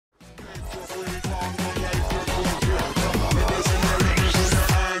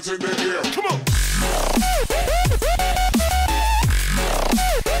in the air. Come on.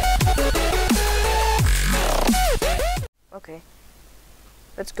 Okay.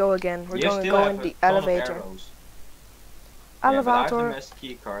 Let's go again. We're You going to still go have in a the ton of elevator. arrows. Yeah, but I have the Elevator. master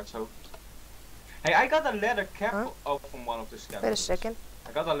key card, so. Hey, I got a leather cap from one of the skeletons. Wait a second.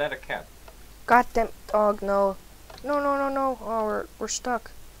 I got a leather cap. God damn. Oh no. No, no, no, no. Oh, we're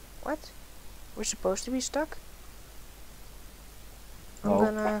stuck. What? We're supposed to be stuck? I'm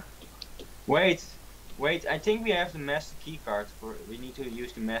gonna. Wait. Wait, I think we have the master key card. We need to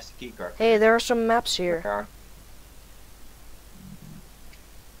use the master key card. Hey, there are some maps here.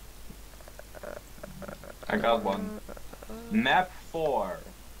 I got one. Map 4.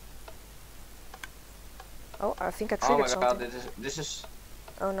 Oh, I think I Oh my triggered something. god, this is.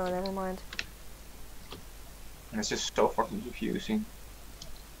 Oh no, never mind. This is so fucking confusing.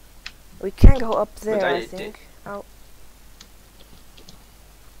 We can go up there, But I think. Oh.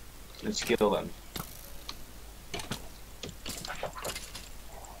 Let's kill them.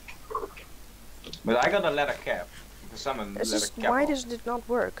 But I got a leather cap. Because I'm a leather cap. Why does it not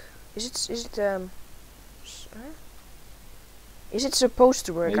work? Is it supposed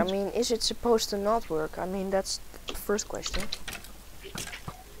to work? Maybe. I mean, is it supposed to not work? I mean, that's the first question.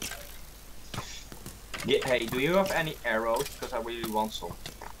 Yeah, hey, do you have any arrows? Because I really want some.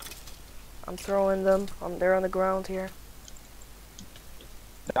 I'm throwing them. They're on the ground here.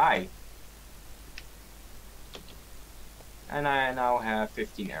 Die. And I now have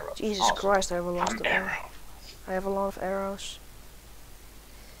 15 arrows. Jesus Awesome. Christ, I have a lot of arrows. I have a lot of arrows.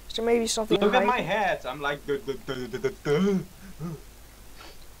 Is there maybe something Look at hiding? my head. I'm like.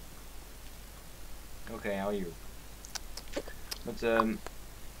 Okay, how are you? But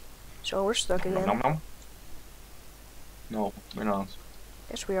So we're stuck again. nom nom. No, we're not.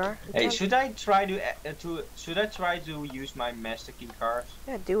 Yes, we are. Hey, should I try to use my master key card?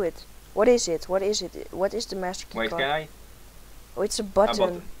 Yeah, do it. What is it? What is it? What is the master key Wait, card? can I? Oh, it's a button. A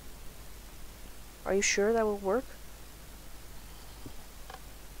button. Are you sure that will work?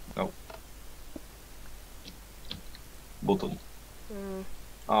 No. Button. Mm,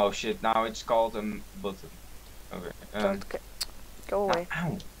 Oh shit! Now it's called a button. Okay. don't go away.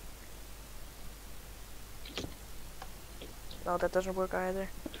 Ow. No, that doesn't work either.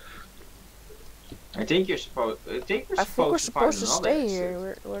 I think you're supposed. I think we're we're supposed supposed to find stay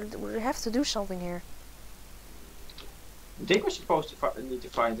another here. exit. We have to do something here. I think we're supposed to need to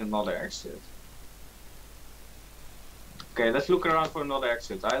find another exit. Okay, let's look around for another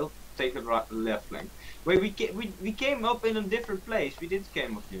exit. I'll take the left flank. Wait, we came up in a different place. We didn't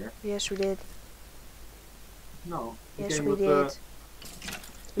came up here. Yes, we did. No. Yes, came we up,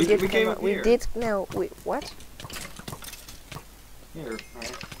 did. we came up We here. did. No, wait. What? Here.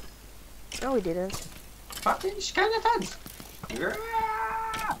 Right. No, we didn't. Fucking skeletons! Yeah!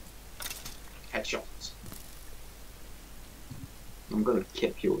 Headshot. I'm gonna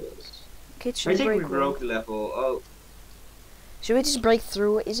kick you with this. Kitchen I think we break room. broke the level. Oh. Should we just break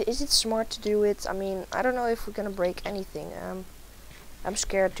through? Is it smart to do it? I mean, I don't know if we're gonna break anything. I'm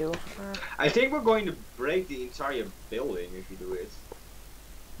scared to. I think we're going to break the entire building if you do it.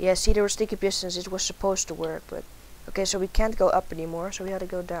 Yeah, see, there were sticky pistons. It was supposed to work, but okay. So we can't go up anymore. So we had to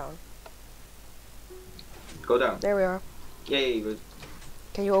go down. Go down. There we are. Yay, but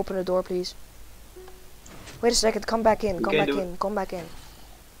Can you open the door, please? Wait a second. Come back in. Come back in. Come back in.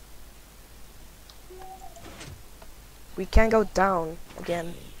 We can go down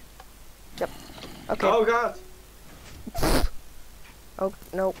again. Yep. Okay. oh god! Oh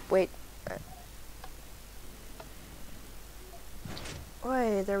no! Wait.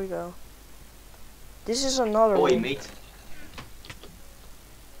 Wait. There we go. This is another Oi, room. mate.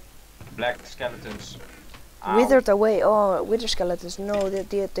 Black skeletons. Ow. Withered away. Oh, wither skeletons. No,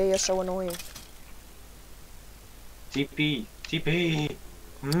 they are so annoying. TP. TP.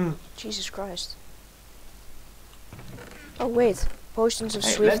 Jesus Christ. Oh wait, potions of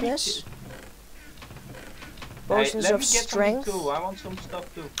Hey, swiftness. Potions let of me get strength. something too. I want some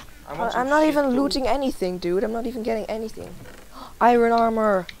stuff too. I want I'm some not shit even too. looting anything, dude. I'm not even getting anything. Iron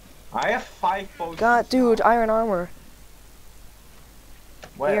armor. I have 5 potions. God, dude, now. iron armor.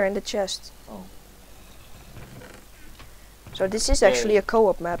 Where? Here in the chest. Oh. So this is actually a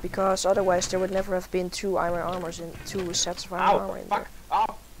co-op map because otherwise there would never have been 2 iron armors and 2 sets of iron armor in fuck. there.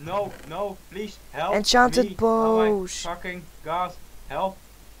 Oh, no, no, please help Enchanted me. bows. Oh my fucking god, help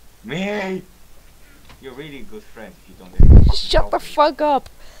me. You're really a good friend if you don't fucking Shut help the me. fuck up.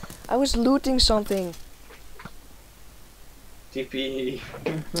 I was looting something. TP.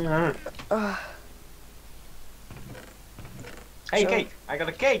 Ugh. Hey, So- cake! I got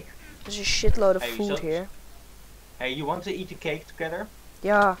a cake! There's a shitload of Hey, food so- here. Hey, you want to eat a cake together?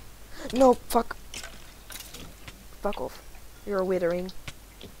 Yeah. No, fuck. Fuck off. You're withering.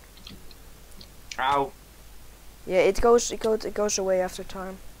 Ow. Yeah, it goes away after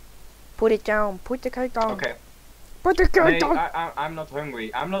time. Put it down. Put the cake down. Okay. Put the cake Nee, down. I'm not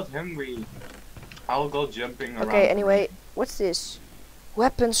hungry. I'm not hungry. I'll go jumping around. Okay, anyway, what's this?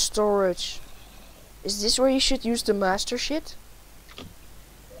 Weapon storage. Is this where you should use the master shit?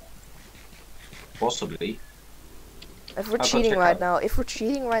 Possibly. If we're I'll go cheating check right out.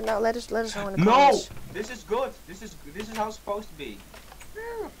 now, let us know in the No! comments. This is good. This is how it's supposed to be.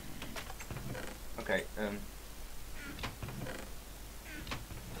 Okay,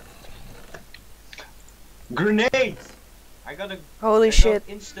 Grenade! I got Holy shit.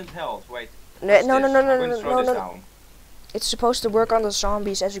 instant health. Wait. No, what's no, no, this? no, I'm no, going to no, throw no, this no. down. It's supposed to work on the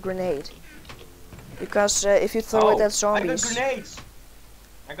zombies as a grenade. Because if you throw it at I got zombies. grenades!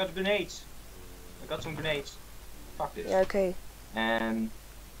 I got grenades. I got some grenades. Fuck this. Yeah, okay. And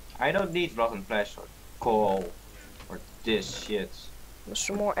I don't need rotten flesh or coal or this shit. There's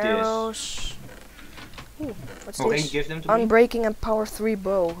some more This. arrows. Ooh, what's Okay, this? give them to me. Unbreaking and power 3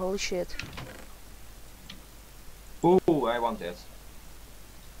 bow. Holy shit. Ooh, I want that.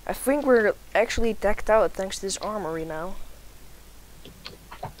 I think we're actually decked out thanks to this armory now.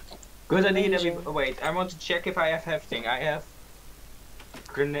 Good idea that we Amazing. wait. I want to check if I have everything. I have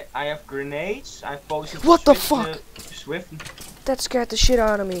grenades. I have potions. What the fuck? Swift. That scared the shit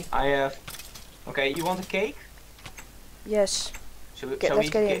out of me. I have. Okay, you want a cake? Yes. Shall we Let's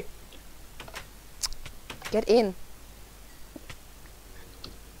eat get in. cake? Get in.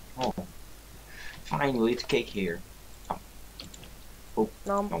 Oh. Fine, we'll eat cake here. Oh.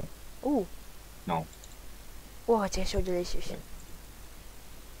 Nom. No. Ooh. No. Oh, it is so delicious.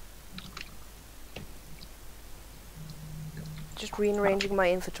 Just rearranging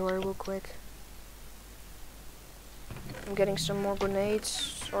my inventory real quick. I'm getting some more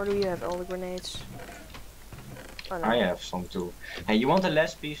grenades. Or do you have all the grenades? Oh, no. I have some too. Hey, you want the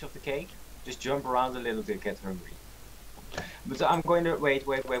last piece of the cake? Just jump around a little bit, get hungry. But I'm going to wait,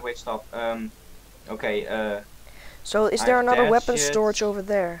 stop. Okay, So is I there have another that weapon shit. storage over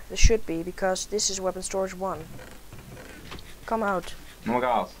there? There should be, because this is weapon storage 1. Come out. oh my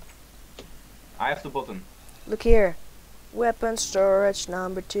god. I have the button. Look here. Weapon storage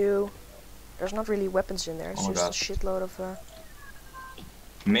number 2. There's not really weapons in there, it's Oh my just a shitload of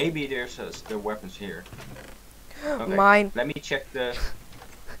Maybe there's the weapons here. Okay. Mine. Let me check the.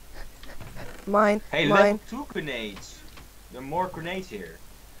 Mine. Hey, mine. level 2 grenades. There are more grenades here.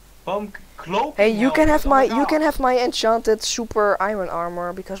 Pump cloak. Hey, you can have my you have my enchanted super iron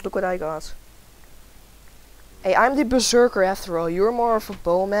armor, because look what I got. Hey, I'm the berserker after all. You're more of a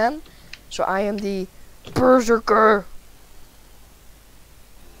bowman, so I am the berserker.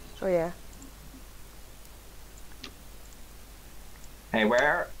 So yeah. Hey,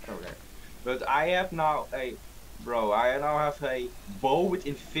 where? Okay. But I have now a. Bro, I now have a bow with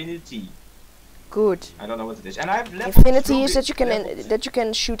infinity. Good. I don't know what it is. And I have level Infinity 2 is that you can level- that you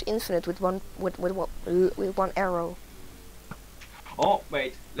can shoot infinite with one arrow. Oh,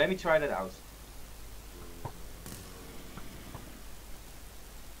 wait. Let me try that out.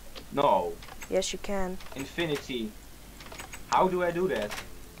 No. Yes, you can. Infinity. How do I do that?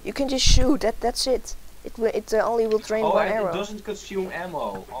 You can just shoot. That's it. It only will drain Oh, one and it arrow. doesn't consume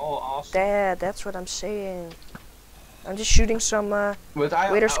ammo. Oh, awesome. That's what I'm saying. I'm just shooting some But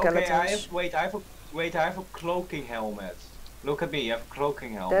I wither okay, skeletons. I have a cloaking helmet. Look at me, I have a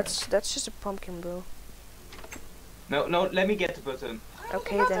cloaking helmet. That's just a pumpkin, bro. No, let me get the button.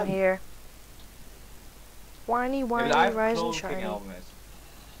 Okay, then here. Whiny, Yeah, whiny, but I have a rise and cloaking shiny. helmet.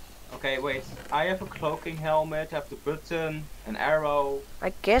 Okay, wait. I have a cloaking helmet, have the button, an arrow,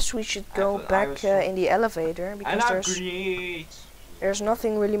 I guess we should I go have an iron back sword. in the elevator and because I have there's grenades.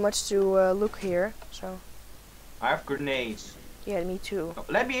 nothing really much to look here. So I have grenades. yeah, me too. Oh,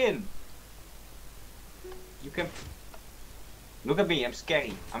 let me in. You can. Look at me, I'm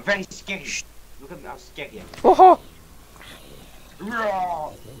scary. I'm very scary. Look at me, I'm scary. Oh!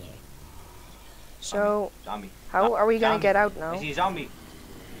 Roar. So Zombie. how are we gonna Zombie. get out I now? see a zombie.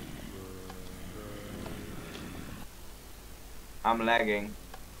 I'm lagging.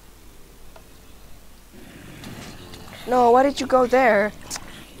 No, why did you go there?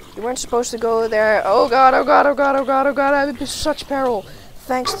 You weren't supposed to go there. Oh god, oh god, oh god, oh god, oh god, I'm in such peril.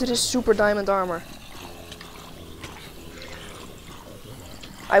 Thanks to this super diamond armor.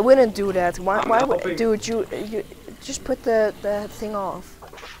 I wouldn't do that. Why would, helping. dude, you just put the thing off.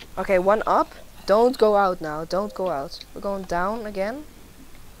 Okay, one up. Don't go out now. Don't go out. We're going down again.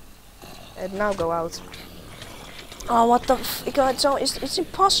 And now go out. Oh, what the f... it's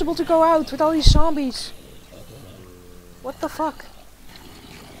impossible to go out with all these zombies. What the fuck?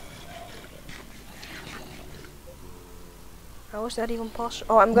 How is that even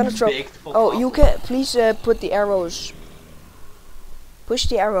possible? Oh, I'm gonna throw. Big Oh, you puzzle. can please put the arrows. Push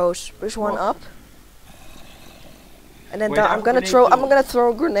the arrows. Push one What? up. And then Wait, down. I have I'm a gonna grenade throw. too. I'm gonna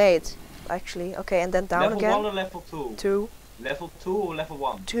throw a grenade. Actually, okay, and then down Level again. 1 or level 2? 2. Level 2 or level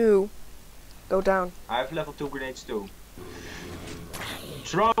 1? 2. Go down. I have level 2 grenades too.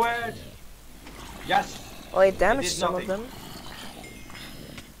 Throw it! Yes! Oh, it damaged did some of nothing. them.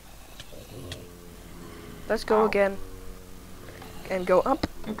 Let's go Ow. again. And go up.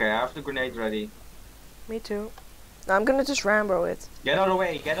 Okay, I have the grenade ready. Me too. Now I'm gonna just Rambo it. Get out of the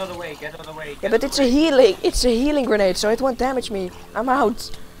way, get out of the way, get out of the way. Yeah, but it's a healing. It's a healing grenade, so it won't damage me. I'm out.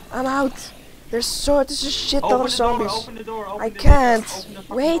 I'm out. There's a shit ton Open of the door, zombies. open the door, open I the door, can't. open the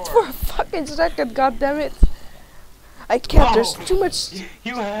fucking Wait door. for a fucking second. God damn it. I can't. There's No. too much.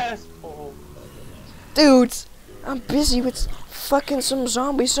 You asshole. Dude, I'm busy with fucking some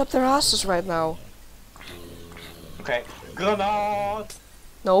zombies up their asses right now. Okay, grenade!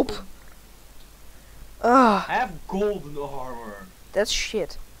 Nope. Ah, I have golden armor. that's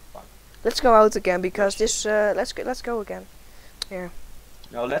shit. Fuck. Let's go out again because this. Let's go again. Here.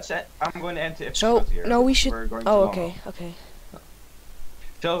 No, let's. I'm going to end the So episode here. no, we should. We're going Oh, too okay, long. okay.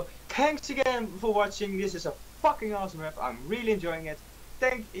 So thanks again for watching. This is a fucking awesome map. I'm really enjoying it.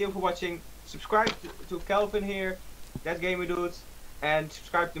 Thank you for watching. Subscribe to Calvin here, ThatGamerDude, and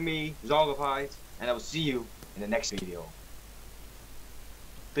subscribe to me, Zalgafite, and I will see you in the next video.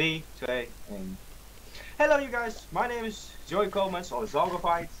 3, 2, and hello you guys. My name is Joey Coleman or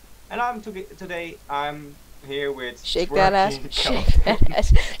Zalgafite, and today I'm here with Shake that ass, Twerking shake that Calvin.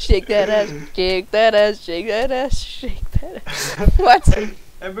 ass, shake that ass, shake that ass, shake that ass, shake that ass. What?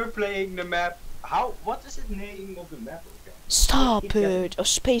 And we're playing the map. What is the name of the map? Okay. Star Purge or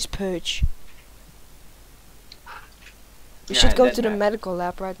Space Purge. We should go that to the map. medical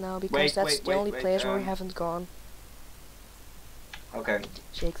lab right now because that's the only wait, place where we haven't gone. Okay.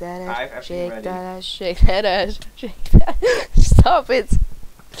 Shake that I've ass, everything shake ready. that ass, shake that ass, shake that. Stop it.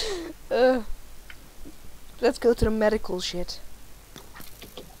 Let's go to the medical shit.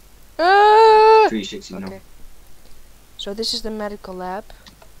 360 no. Okay. So this is the medical lab.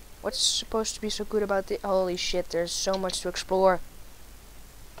 What's supposed to be so good about it? Holy shit, there's so much to explore.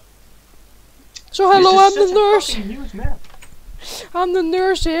 So hello, I'm the nurse. Huge map. I'm the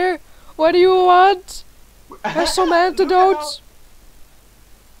nurse here. What do you want? There's some antidotes.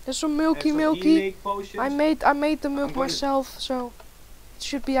 There's some milky And some milky. healing potions. I made the milk going- myself, so it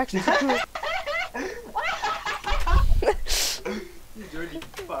should be actually good. You dirty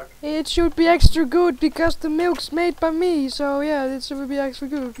fuck. It should be extra good because the milk's made by me. So yeah, it should be extra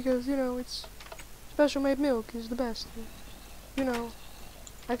good because you know it's special made milk is the best. You know,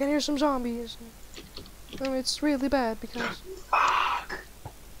 I can hear some zombies. No, it's really bad because. Fuck.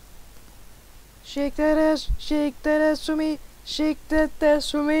 Shake that ass for me, shake that ass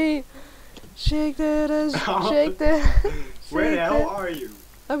for me, shake that ass, shake that. Where the shake hell that. are you?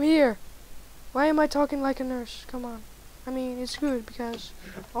 I'm here. Why am I talking like a nurse? Come on. I mean, it's good because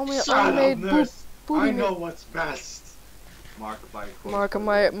only made booby I know milk. what's best. Markiplier quote.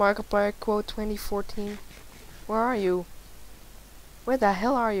 Markiplier quote 2014. Where are you? Where the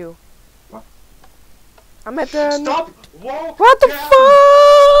hell are you? What? I'm at the. Stop! Walk What the down!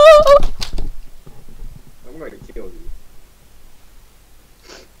 fuck? I'm going to kill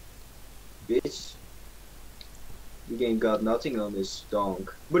you. Bitch. You ain't got nothing on this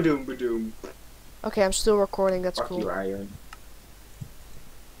donk. Badoom badoom. Okay, I'm still recording. That's Fuck cool. you, Iron.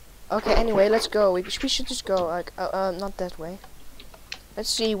 Okay, anyway, let's go. We should just go, like, not that way. Let's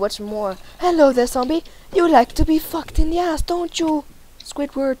see what's more. Hello there, zombie. You like to be fucked in the ass, don't you?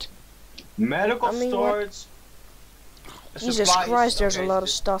 Squidward. Medical I mean, what? storage. Jesus Supplies. Christ, there's Okay, a lot of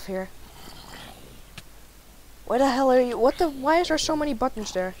stuff here. Where the hell are you? Why is there so many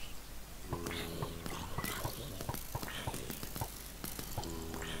buttons there?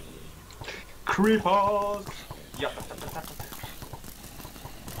 Creepers. Yeah.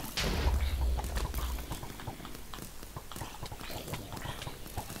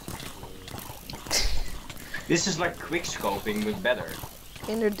 This is like quick scoping but better.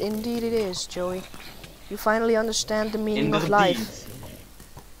 Indeed it is, Joey. You finally understand the meaning of Indeed. life.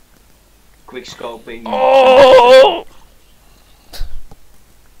 Quick scoping. Oh!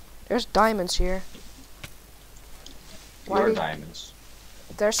 There's diamonds here. Why Your did- diamonds.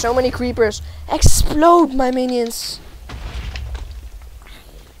 There's so many creepers. Explode, my minions!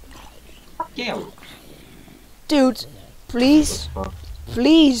 Fuck you. Dude, please, Fuck.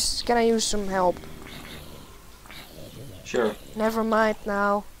 please, can I use some help? Sure. Never mind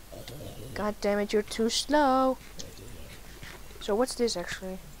now. God damn it, you're too slow. So what's this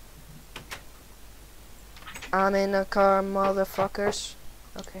actually? I'm in a car, motherfuckers.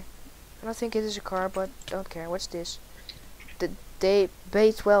 Okay. I don't think it is a car, but don't care. What's this? The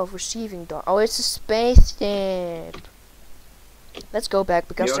Pt.3 receiving dock. Oh, it's a spaceship. Let's go back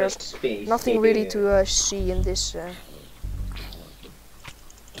because You're there's space nothing really to see in this.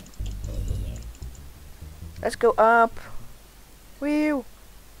 Let's go up. Whew.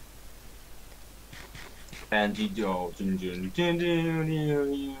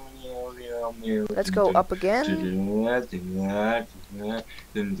 Let's go up again.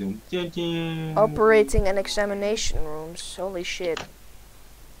 Operating and examination rooms. Holy shit.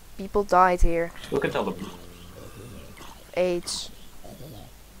 People died here. Look at all the AIDS.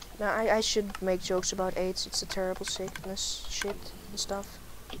 Now I should make jokes about AIDS. It's a terrible sickness, shit and stuff.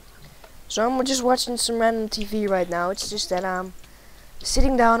 So I'm just watching some random TV right now. It's just that I'm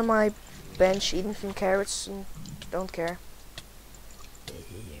sitting down on my bench eating some carrots and don't care.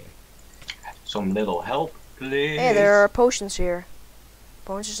 Some little help, please. Hey, there are potions here.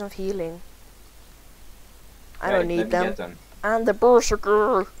 Potions of healing. I don't need them. And the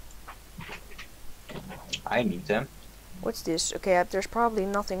berserker. I need them. What's this? Okay, there's probably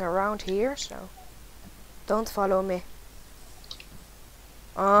nothing around here, so don't follow me.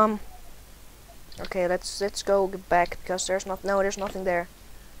 Okay, let's go back because there's there's nothing there.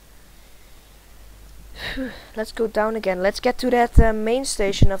 Let's go down again. Let's get to that main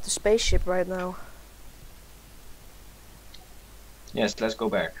station of the spaceship right now. Yes, let's go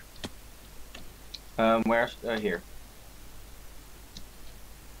back. Where's here?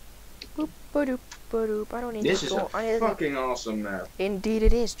 Boop, ba-doop, ba-doop. I don't need This to is go. a fucking awesome map. Indeed,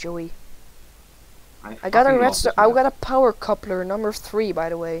 it is, Joey. I got a fucking love redstone. this I map. got a power coupler number 3, by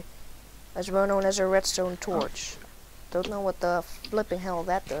the way, as well known as a redstone torch. Don't know what the flipping hell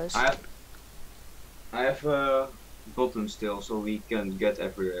that does. I have a button still, so we can get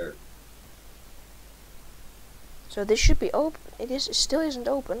everywhere. So this should be open. It still isn't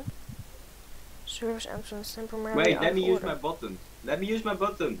open. Service entrance temporarily. Wait, out let of me use order. my button. Let me use my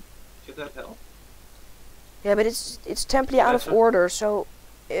button. Should that help? Yeah, but it's temporarily out of That's a- order, so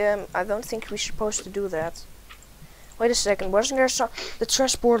I don't think we're supposed to do that. Wait a second, wasn't there the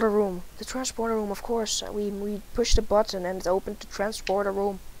transporter room? The transporter room, of course. We pushed the button and it opened the transporter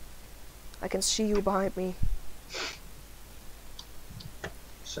room. I can see you behind me.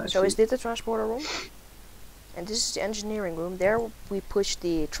 So is this the transporter room? And this is the engineering room. There we push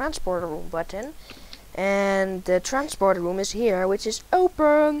the transporter room button. And the transporter room is here, which is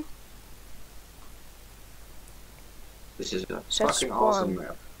open. This is a Set fucking spawn. awesome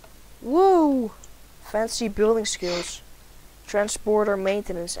map. Whoa! Fancy building skills. Transporter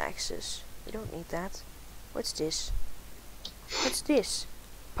maintenance access. We don't need that. What's this? What's this?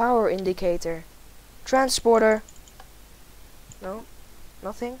 Power indicator. Transporter. No?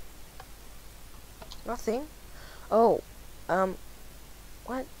 Nothing? Nothing? Oh.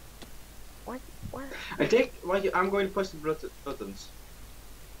 What? What? I think I'm going to push the buttons.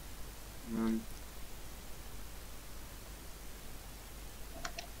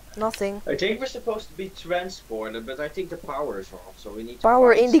 Nothing. I think we're supposed to be transported, but I think the power is off, so we need to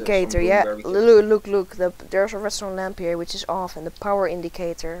Power find indicator, some room yeah. where we can- Look. There's a redstone lamp here which is off, and the power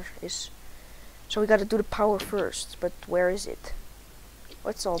indicator is. So we gotta do the power first. But where is it?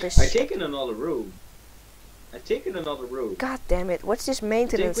 What's all this? I take in another room. God damn it! What's this I think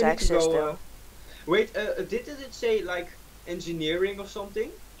maintenance we need to access go, though? Wait, didn't it say like engineering or something?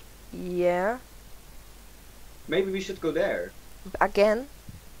 Yeah. Maybe we should go there. Again?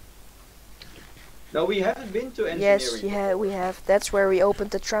 No, we haven't been to engineering. Yes, yeah, we have. That's where we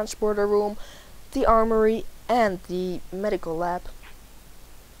opened the transporter room, the armory, and the medical lab.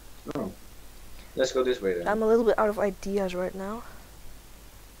 Oh. Let's go this way then. I'm a little bit out of ideas right now.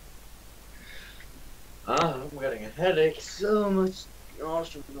 I'm getting a headache. So much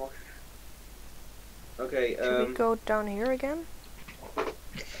awesome. Okay, Should we go down here again?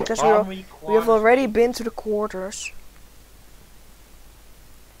 Because we have already been to the quarters.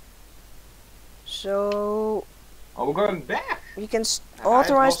 So Oh, we're going back. you can I've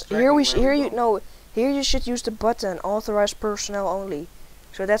authorize lost track here. of We where we're going. no. Here you should use the button authorized personnel only.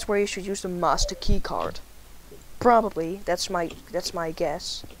 So that's where you should use the master key card. Probably. That's my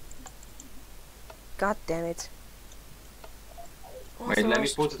guess. God damn it. Wait, let me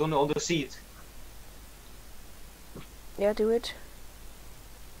Authorized- put it on the seat. Yeah, do it.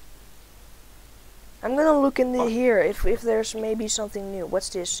 I'm gonna look in here if there's maybe something new. What's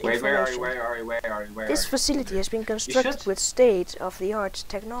this? Wait, where are you? Information. Where are you? This facility has been constructed should- with state-of-the-art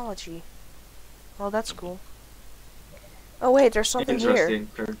technology. Well, that's cool. Oh wait, there's something here.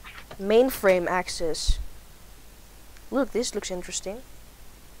 Interesting. Mainframe access. Look, this looks interesting.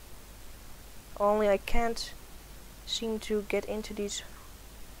 Only I can't seem to get into these.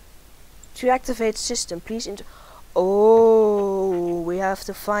 To activate system, please enter. Oh, we have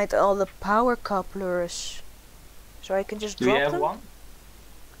to find all the power couplers. So I can just Do you drop have them? one?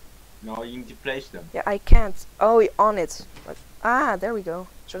 No, you need to place them. Yeah, I can't. Oh, on it. Ah, there we go.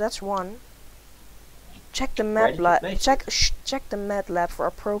 So that's one. Check the Where map did you lab. place Check the map lab for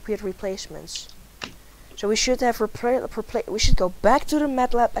appropriate replacements. So we should have we should go back to the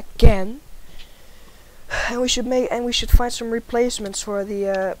mat lab again. And we should find some replacements for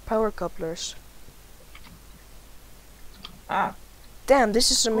the power couplers. Ah, Damn,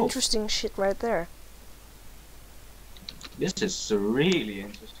 this is some cool. interesting shit right there. This is really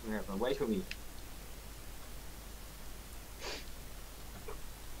interesting. Wait for me.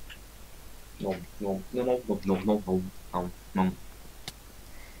 No.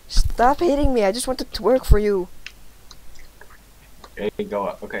 Stop hitting me, I just wanted to work for you. Okay, go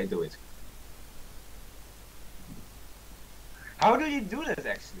up. Okay, do it. How do you do that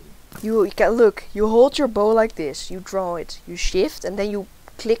actually? You can look, you hold your bow like this, you draw it, you shift, and then you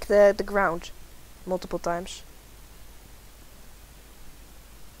click the ground multiple times.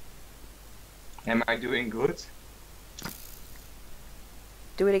 Am I doing good?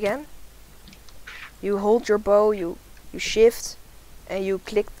 Do it again. You hold your bow, you shift, and you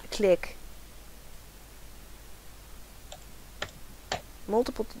click.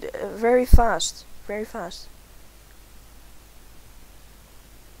 Multiple, very fast, very fast.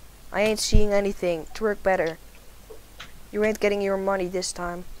 I ain't seeing anything. Twerk better. You ain't getting your money this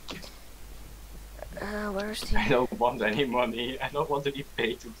time. Where's the... I don't want any money. I don't want to be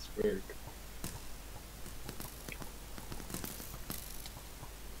paid to work.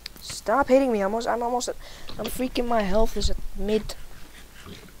 Stop hitting me. I'm freaking, my health is at mid.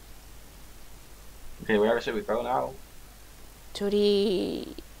 Okay, where should we go now? To the...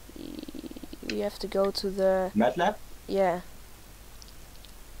 We have to go to the... MATLAB? Yeah.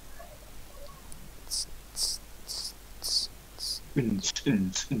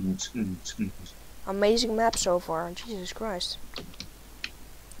 Amazing map so far. Jesus Christ.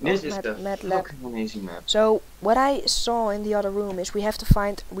 This is the MATLAB. fucking amazing map. So what I saw in the other room is we have to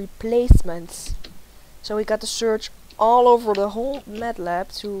find replacements. So we got to search all over the whole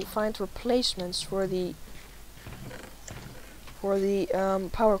MATLAB to find replacements for the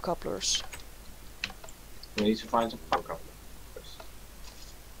power couplers. We need to find some power couplers.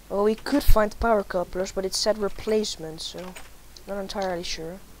 Well, we could find power couplers, but it said replacements, so not entirely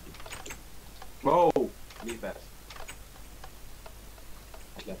sure. Whoa! Leave that.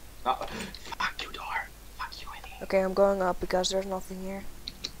 Fuck you, door. Fuck you, idiot. Okay, I'm going up because there's nothing here.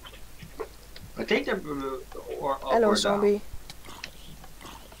 I think they're or up Hello, or zombie.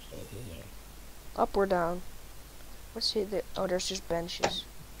 Up or down? What's it? Oh, there's just benches.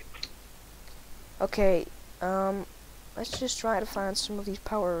 Okay, let's just try to find some of these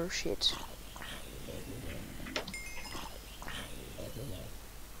power shit.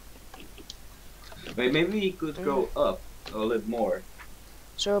 Wait, maybe we could go up a little more.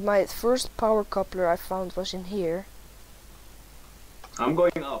 So my first power coupler I found was in here. I'm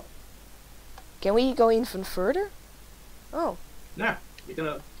going up. Can we go even further? Oh. Yeah, you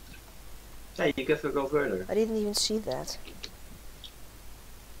can. Hey, you can go further. I didn't even see that.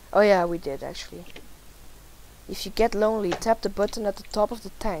 Oh yeah, we did actually. If you get lonely, tap the button at the top of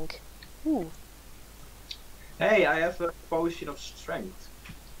the tank. Ooh. Hey, I have a potion of strength.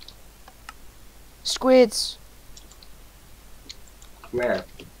 Squids. Where?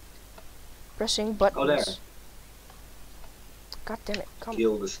 Pressing buttons. Oh, there. God damn it! Come.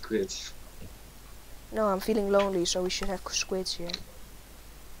 Kill the squids. No, I'm feeling lonely, so we should have squids here.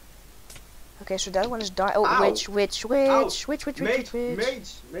 Okay, so that one is die. Oh, Ow. witch. Mage.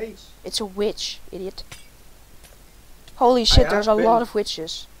 It's a witch, idiot. Holy shit! There's a lot of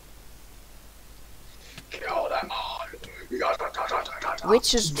witches. Kill them all.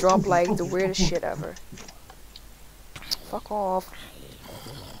 Witches drop like the weirdest shit ever. Fuck off.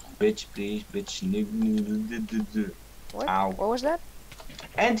 Bitch, please, bitch. What? Ow. What was that?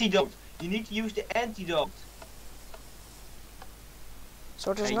 Antidote. You need to use the antidote.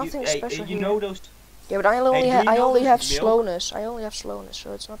 So there's Hey, nothing you, special you here. know those. Yeah, but I only do you know only those have milk? slowness. I only have slowness,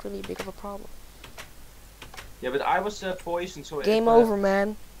 so it's not really big of a problem. Yeah, but I was poisoned, so Game over,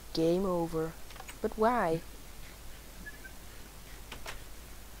 man. Game over. But why?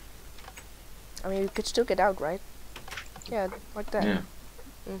 I mean, you could still get out, right? Yeah, like that. Yeah.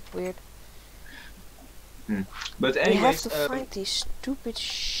 Weird. But We anyways, have to find these stupid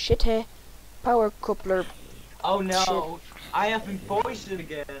shit power coupler. oh no, shit. I have been poisoned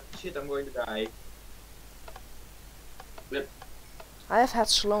again. Shit, I'm going to die. I have had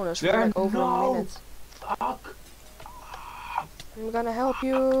slowness for There like over a no minute. Fuck. I'm gonna help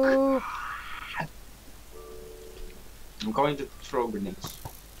you. I'm going to throw grenades.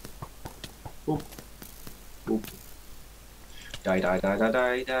 Oop. Oop. Die, die, die, die,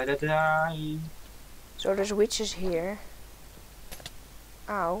 die, die, die, die. So there's witches here.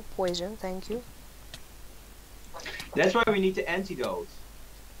 Ow, poison, thank you. That's why we need the antidote.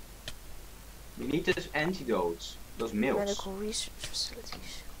 We need those antidotes. Those milks. Medical research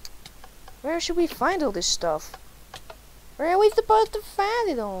facilities. Where should we find all this stuff? Where are we supposed to find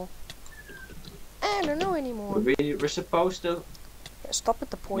it all? I don't know anymore. We're supposed to... Yeah, stop with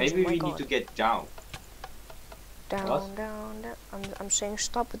the poison, Maybe my we God. need to get down. Down, What? down, down. I'm saying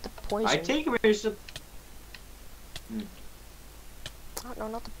stop with the poison. I think we're supposed... Oh, no,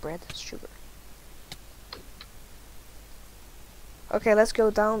 not the bread, it's sugar. Okay, let's go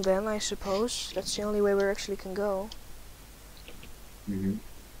down then, I suppose. That's the only way we actually can go.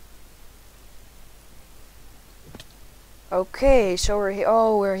 Okay, so we're here.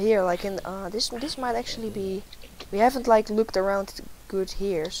 Oh, we're here. Like in this might actually be. We haven't like looked around good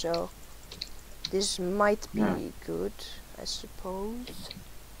here, so this might be good, I suppose.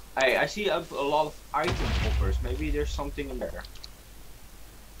 Hey, I see a lot of item offers. Maybe there's something in there.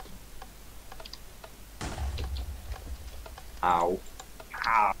 Ow.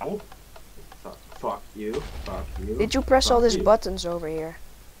 Ow. Fuck you. Fuck you. Did you press all Fuck these you. buttons over here?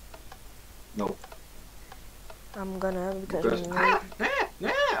 No. I'm gonna because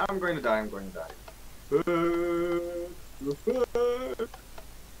I'm going to die. I'm going to die.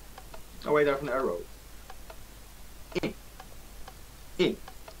 Oh wait, I have an arrow.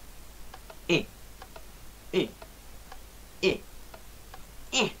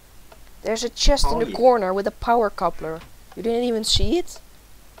 There's a chest in Oh, the yeah. corner with a power coupler. You didn't even see it?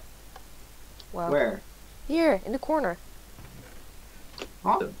 Wow. Where? Here, in the corner.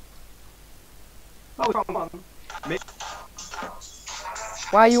 Oh, come on.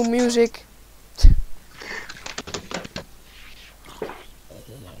 Why you music?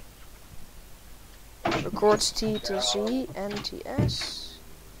 Records T to Z, NTS.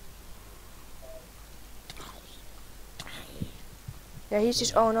 Yeah, he's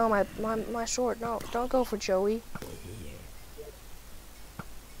just. Oh no, my sword. No, don't go for Joey.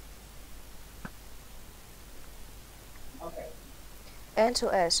 N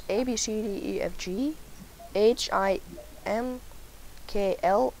to S, A B C D E F G, H I M K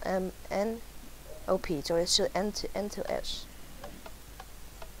L M N O P. So it's still N to S.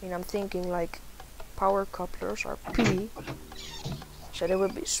 I mean, I'm thinking like power couplers are P, so they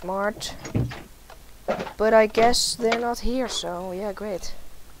would be smart. But I guess they're not here, so yeah, great.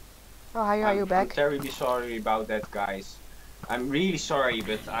 Oh, hi, are you back? I'm terribly sorry about that, guys. I'm really sorry,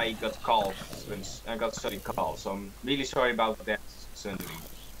 but I got called. I got study call, so I'm really sorry about that suddenly.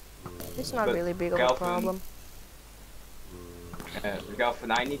 It's not But really big of a Calvin, problem.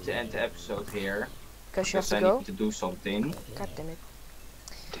 Calvin, I need to end the episode here. Because you have I to go? need to do something. God damn it.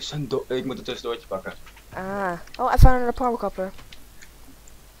 Het is een ik moet een tussendoortje pakken. Ah. Oh, I found another power coupler.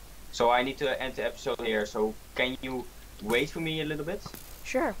 So I need to end the episode here, so can you wait for me a little bit?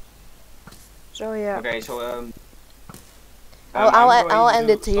 Sure. So yeah. Okay, so I'll end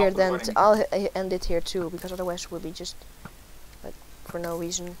to it here stop then. recording. I'll end it here too, because otherwise we'll be just like for no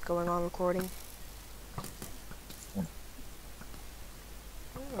reason going on recording.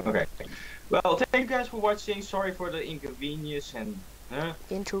 Okay. Well, thank you guys for watching. Sorry for the inconvenience and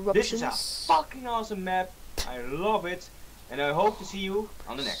Interruptions. this is a fucking awesome map. I love it, and I hope to see you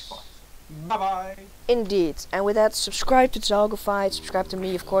on the next part. Bye bye. Indeed. And with that, subscribe to ThatGamerArmy, subscribe to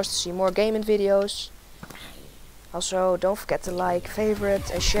me, of course, to see more gaming videos. Also, don't forget to like, favorite,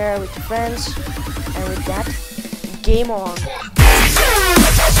 and share with your friends. And with that, game on.